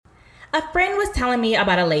A friend was telling me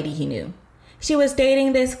about a lady he knew. She was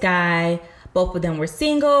dating this guy, both of them were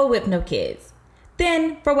single with no kids.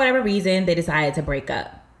 Then, for whatever reason, they decided to break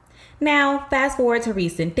up. Now, fast forward to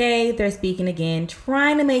recent day, they're speaking again,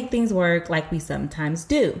 trying to make things work like we sometimes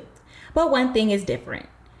do. But one thing is different.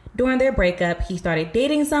 During their breakup, he started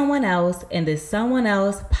dating someone else, and this someone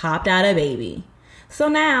else popped out a baby. So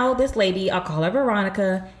now, this lady, I'll call her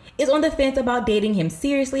Veronica, is on the fence about dating him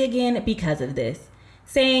seriously again because of this,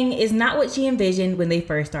 saying it's not what she envisioned when they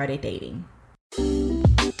first started dating. You're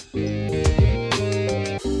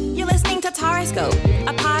listening to Tauroscope,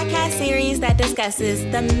 a podcast series that discusses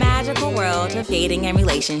the magical world of dating and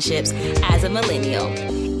relationships as a millennial.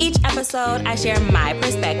 Each episode, I share my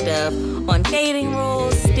perspective on dating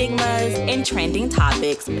rules, stigmas, and trending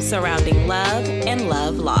topics surrounding love and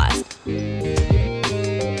love lost.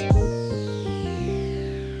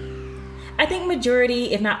 I think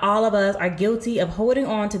majority, if not all of us, are guilty of holding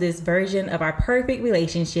on to this version of our perfect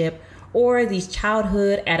relationship or these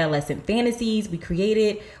childhood adolescent fantasies we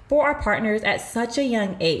created for our partners at such a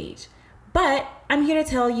young age. But I'm here to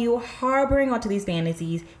tell you, harboring onto these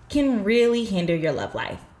fantasies can really hinder your love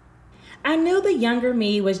life. I knew the younger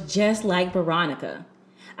me was just like Veronica.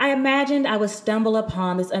 I imagined I would stumble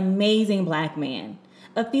upon this amazing black man.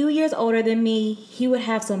 A few years older than me, he would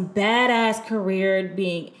have some badass career,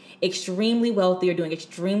 being extremely wealthy or doing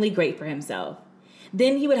extremely great for himself.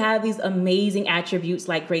 Then he would have these amazing attributes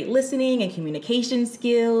like great listening and communication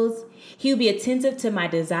skills. He would be attentive to my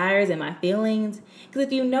desires and my feelings. Because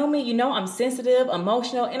if you know me, you know I'm sensitive,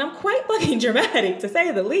 emotional, and I'm quite fucking dramatic, to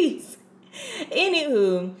say the least.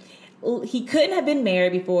 Anywho, he couldn't have been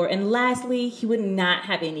married before, and lastly, he would not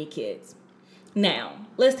have any kids. Now,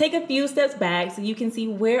 let's take a few steps back so you can see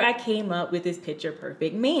where I came up with this picture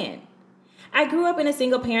perfect man. I grew up in a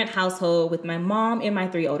single parent household with my mom and my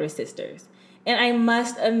 3 older sisters. And I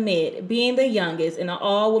must admit, being the youngest in an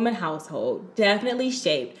all-woman household definitely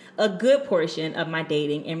shaped a good portion of my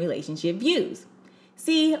dating and relationship views.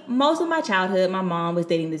 See, most of my childhood, my mom was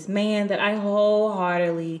dating this man that I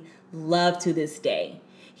wholeheartedly love to this day.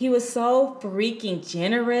 He was so freaking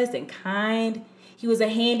generous and kind. He was a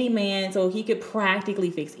handyman, so he could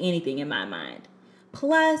practically fix anything in my mind.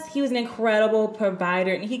 Plus, he was an incredible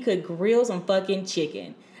provider, and he could grill some fucking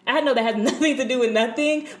chicken. I know that has nothing to do with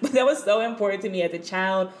nothing, but that was so important to me as a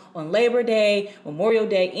child. On Labor Day, Memorial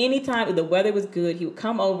Day, anytime if the weather was good, he would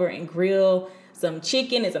come over and grill some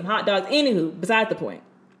chicken and some hot dogs. Anywho, besides the point.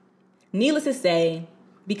 Needless to say,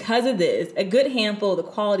 because of this, a good handful of the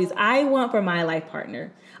qualities I want for my life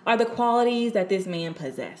partner are the qualities that this man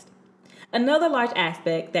possessed. Another large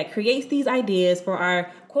aspect that creates these ideas for our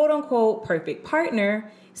quote-unquote perfect partner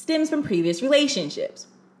stems from previous relationships.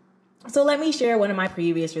 So let me share one of my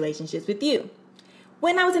previous relationships with you.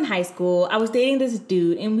 When I was in high school, I was dating this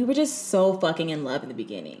dude, and we were just so fucking in love in the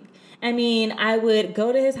beginning. I mean, I would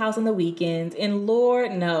go to his house on the weekends, and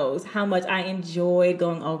Lord knows how much I enjoyed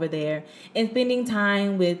going over there and spending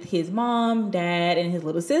time with his mom, dad, and his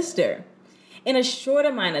little sister. In a short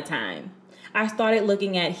amount of time, I started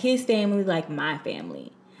looking at his family like my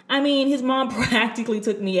family. I mean, his mom practically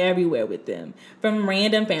took me everywhere with them. From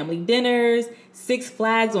random family dinners, Six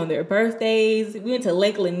Flags on their birthdays. We went to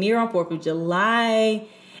Lake Lanier on 4th of July.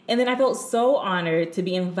 And then I felt so honored to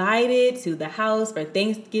be invited to the house for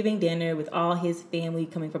Thanksgiving dinner with all his family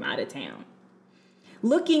coming from out of town.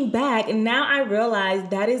 Looking back, now I realize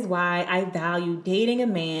that is why I value dating a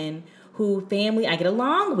man who family I get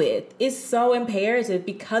along with. Is so imperative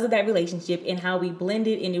because of that relationship and how we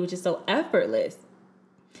blended, and it was just so effortless.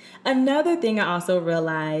 Another thing I also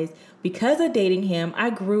realized, because of dating him,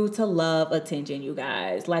 I grew to love attention, you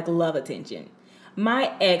guys. Like, love attention.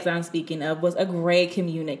 My ex I'm speaking of was a great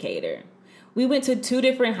communicator. We went to 2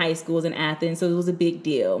 different high schools in Athens, so it was a big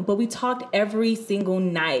deal. But we talked every single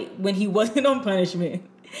night when he wasn't on punishment.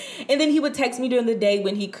 And then he would text me during the day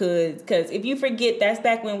when he could. Because if you forget, that's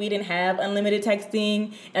back when we didn't have unlimited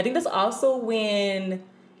texting. I think that's also when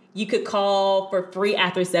you could call for free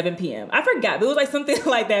after 7 p.m. I forgot, but it was like something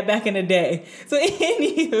like that back in the day. So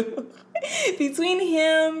anywho, between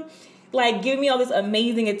him, like, giving me all this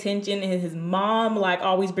amazing attention and his mom, like,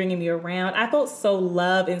 always bringing me around, I felt so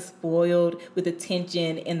loved and spoiled with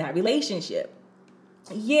attention in that relationship.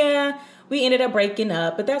 Yeah, we ended up breaking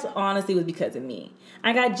up, but that's honestly was because of me.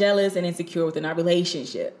 I got jealous and insecure within our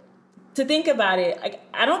relationship. To think about it,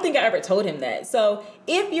 I don't think I ever told him that. So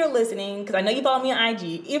if you're listening, because I know you follow me on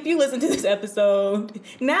IG, if you listen to this episode,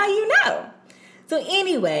 now you know. So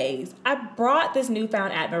anyways, I brought this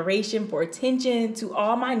newfound admiration for attention to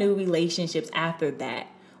all my new relationships after that,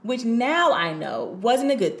 which now I know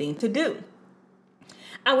wasn't a good thing to do.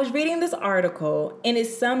 I was reading this article and it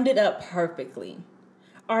summed it up perfectly.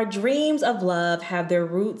 Our dreams of love have their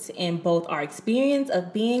roots in both our experience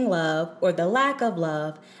of being loved or the lack of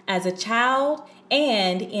love as a child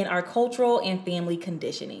and in our cultural and family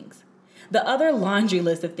conditionings. The other laundry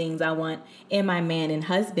list of things I want in my man and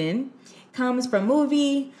husband comes from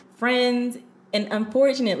movie, friends, and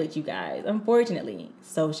unfortunately, you guys,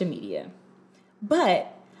 social media.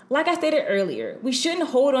 But like I stated earlier, we shouldn't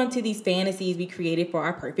hold on to these fantasies we created for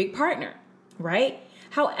our perfect partner, right?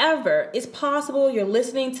 However, it's possible you're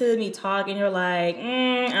listening to me talk and you're like,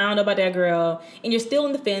 I don't know about that girl, and you're still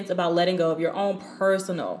on the fence about letting go of your own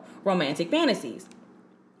personal romantic fantasies.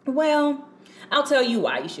 Well, I'll tell you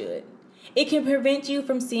why you should. It can prevent you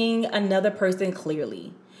from seeing another person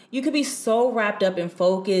clearly. You could be so wrapped up and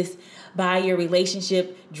focused by your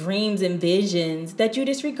relationship dreams and visions that you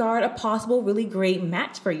disregard a possible really great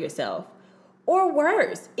match for yourself. Or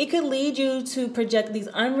worse, it could lead you to project these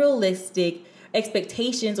unrealistic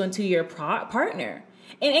expectations onto your partner.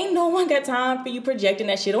 And ain't no one got time for you projecting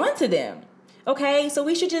that shit onto them. Okay, so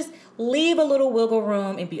we should just leave a little wiggle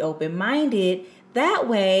room and be open-minded. That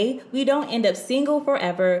way, we don't end up single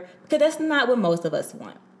forever, because that's not what most of us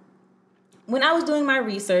want. When I was doing my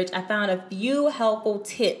research, I found a few helpful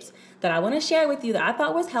tips that I want to share with you that I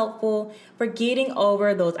thought was helpful for getting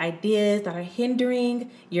over those ideas that are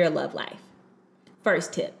hindering your love life.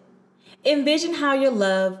 First tip, envision how your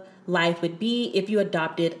love life would be if you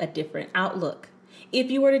adopted a different outlook,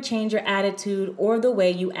 if you were to change your attitude or the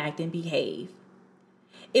way you act and behave.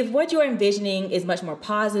 If what you're envisioning is much more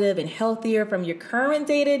positive and healthier from your current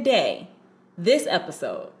day-to-day, this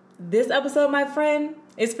episode, my friend,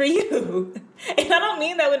 is for you. And I don't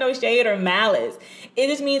mean that with no shade or malice. It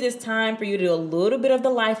just means it's time for you to do a little bit of the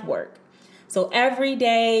life work. So every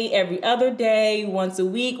day, every other day, once a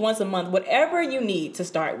week, once a month, whatever you need to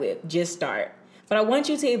start with, just start. But I want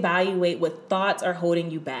you to evaluate what thoughts are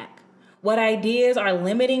holding you back, what ideas are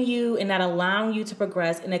limiting you and not allowing you to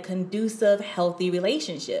progress in a conducive, healthy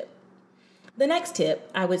relationship. The next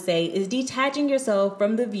tip, I would say, is detaching yourself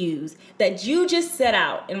from the views that you just set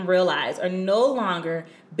out and realize are no longer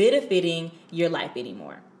benefiting your life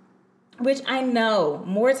anymore. Which I know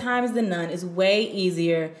more times than none is way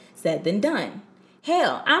easier said than done.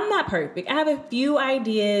 Hell, I'm not perfect. I have a few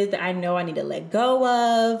ideas that I know I need to let go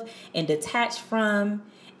of and detach from.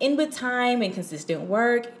 And with time and consistent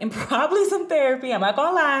work and probably some therapy, I'm not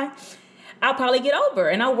gonna lie, I'll probably get over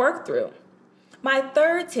and I'll work through. My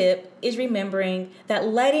third tip is remembering that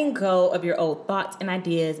letting go of your old thoughts and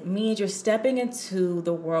ideas means you're stepping into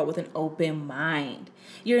the world with an open mind.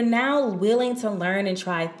 You're now willing to learn and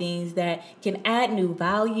try things that can add new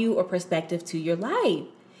value or perspective to your life.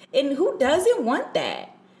 And who doesn't want that?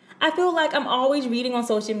 I feel like I'm always reading on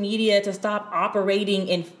social media to stop operating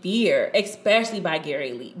in fear, especially by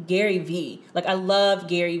Gary Vee. Like, I love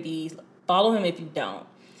Gary Vee. Follow him if you don't.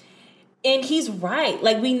 And he's right.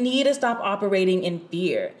 Like, we need to stop operating in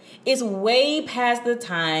fear. It's way past the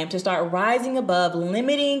time to start rising above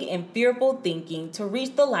limiting and fearful thinking to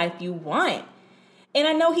reach the life you want. And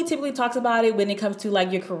I know he typically talks about it when it comes to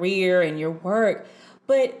like your career and your work,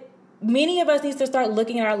 but many of us need to start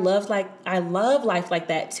looking at our love life like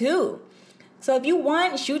that too. So if you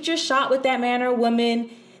want, shoot your shot with that man or woman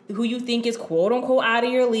who you think is quote unquote out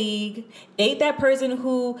of your league. Date that person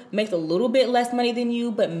who makes a little bit less money than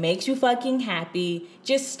you but makes you fucking happy.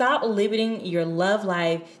 Just stop limiting your love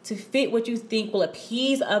life to fit what you think will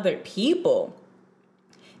appease other people.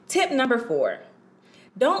 Tip number 4.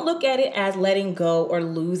 Don't look at it as letting go or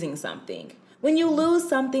losing something. When you lose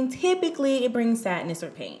something, typically it brings sadness or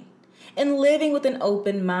pain. And living with an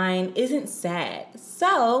open mind isn't sad.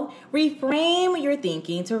 So reframe your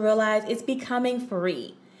thinking to realize it's becoming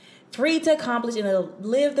free. Free to accomplish and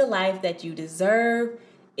live the life that you deserve,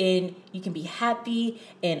 and you can be happy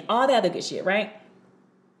and all the other good shit, right?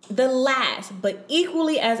 The last, but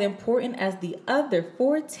equally as important as the other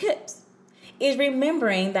 4 tips, is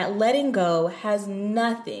remembering that letting go has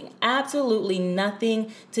nothing, absolutely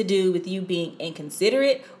nothing to do with you being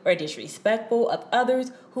inconsiderate or disrespectful of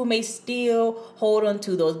others who may still hold on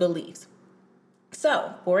to those beliefs.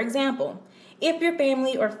 So, for example, if your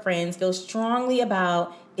family or friends feel strongly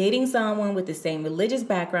about dating someone with the same religious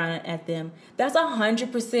background as them, that's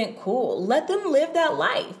 100% cool. Let them live that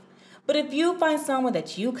life. But if you find someone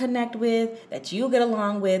that you connect with, that you get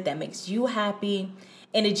along with, that makes you happy,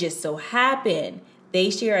 and it just so happened they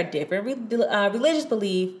share a different religious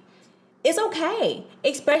belief, it's okay.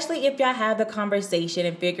 Especially if y'all have the conversation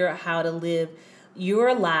and figure out how to live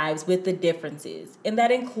your lives with the differences. And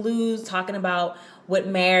that includes talking about what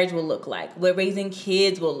marriage will look like, what raising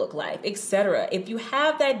kids will look like, etc. If you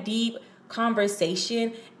have that deep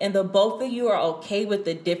conversation and the both of you are okay with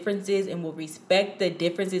the differences and will respect the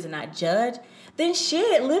differences and not judge, then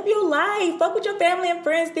shit, live your life. Fuck what your family and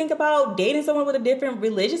friends think about dating someone with a different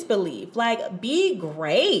religious belief. Like, be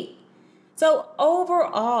great. So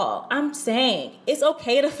overall, I'm saying it's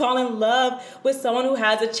okay to fall in love with someone who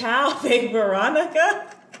has a child, babe,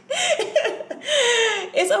 Veronica.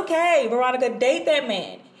 It's okay, Veronica, date that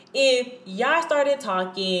man. If y'all started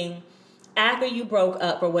talking after you broke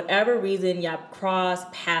up for whatever reason, y'all cross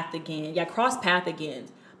path again.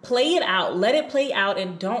 Play it out. Let it play out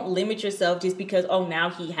and don't limit yourself just because, oh, now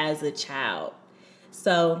he has a child.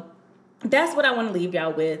 So that's what I want to leave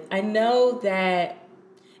y'all with. I know that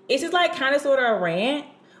it's just like kind of sort of a rant,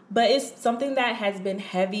 but it's something that has been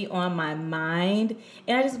heavy on my mind.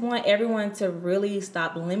 And I just want everyone to really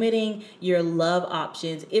stop limiting your love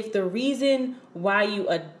options. If the reason why you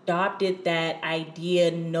adopted that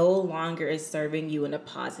idea no longer is serving you in a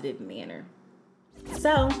positive manner.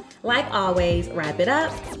 So, like always, wrap it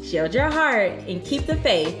up, shield your heart, and keep the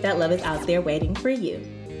faith that love is out there waiting for you.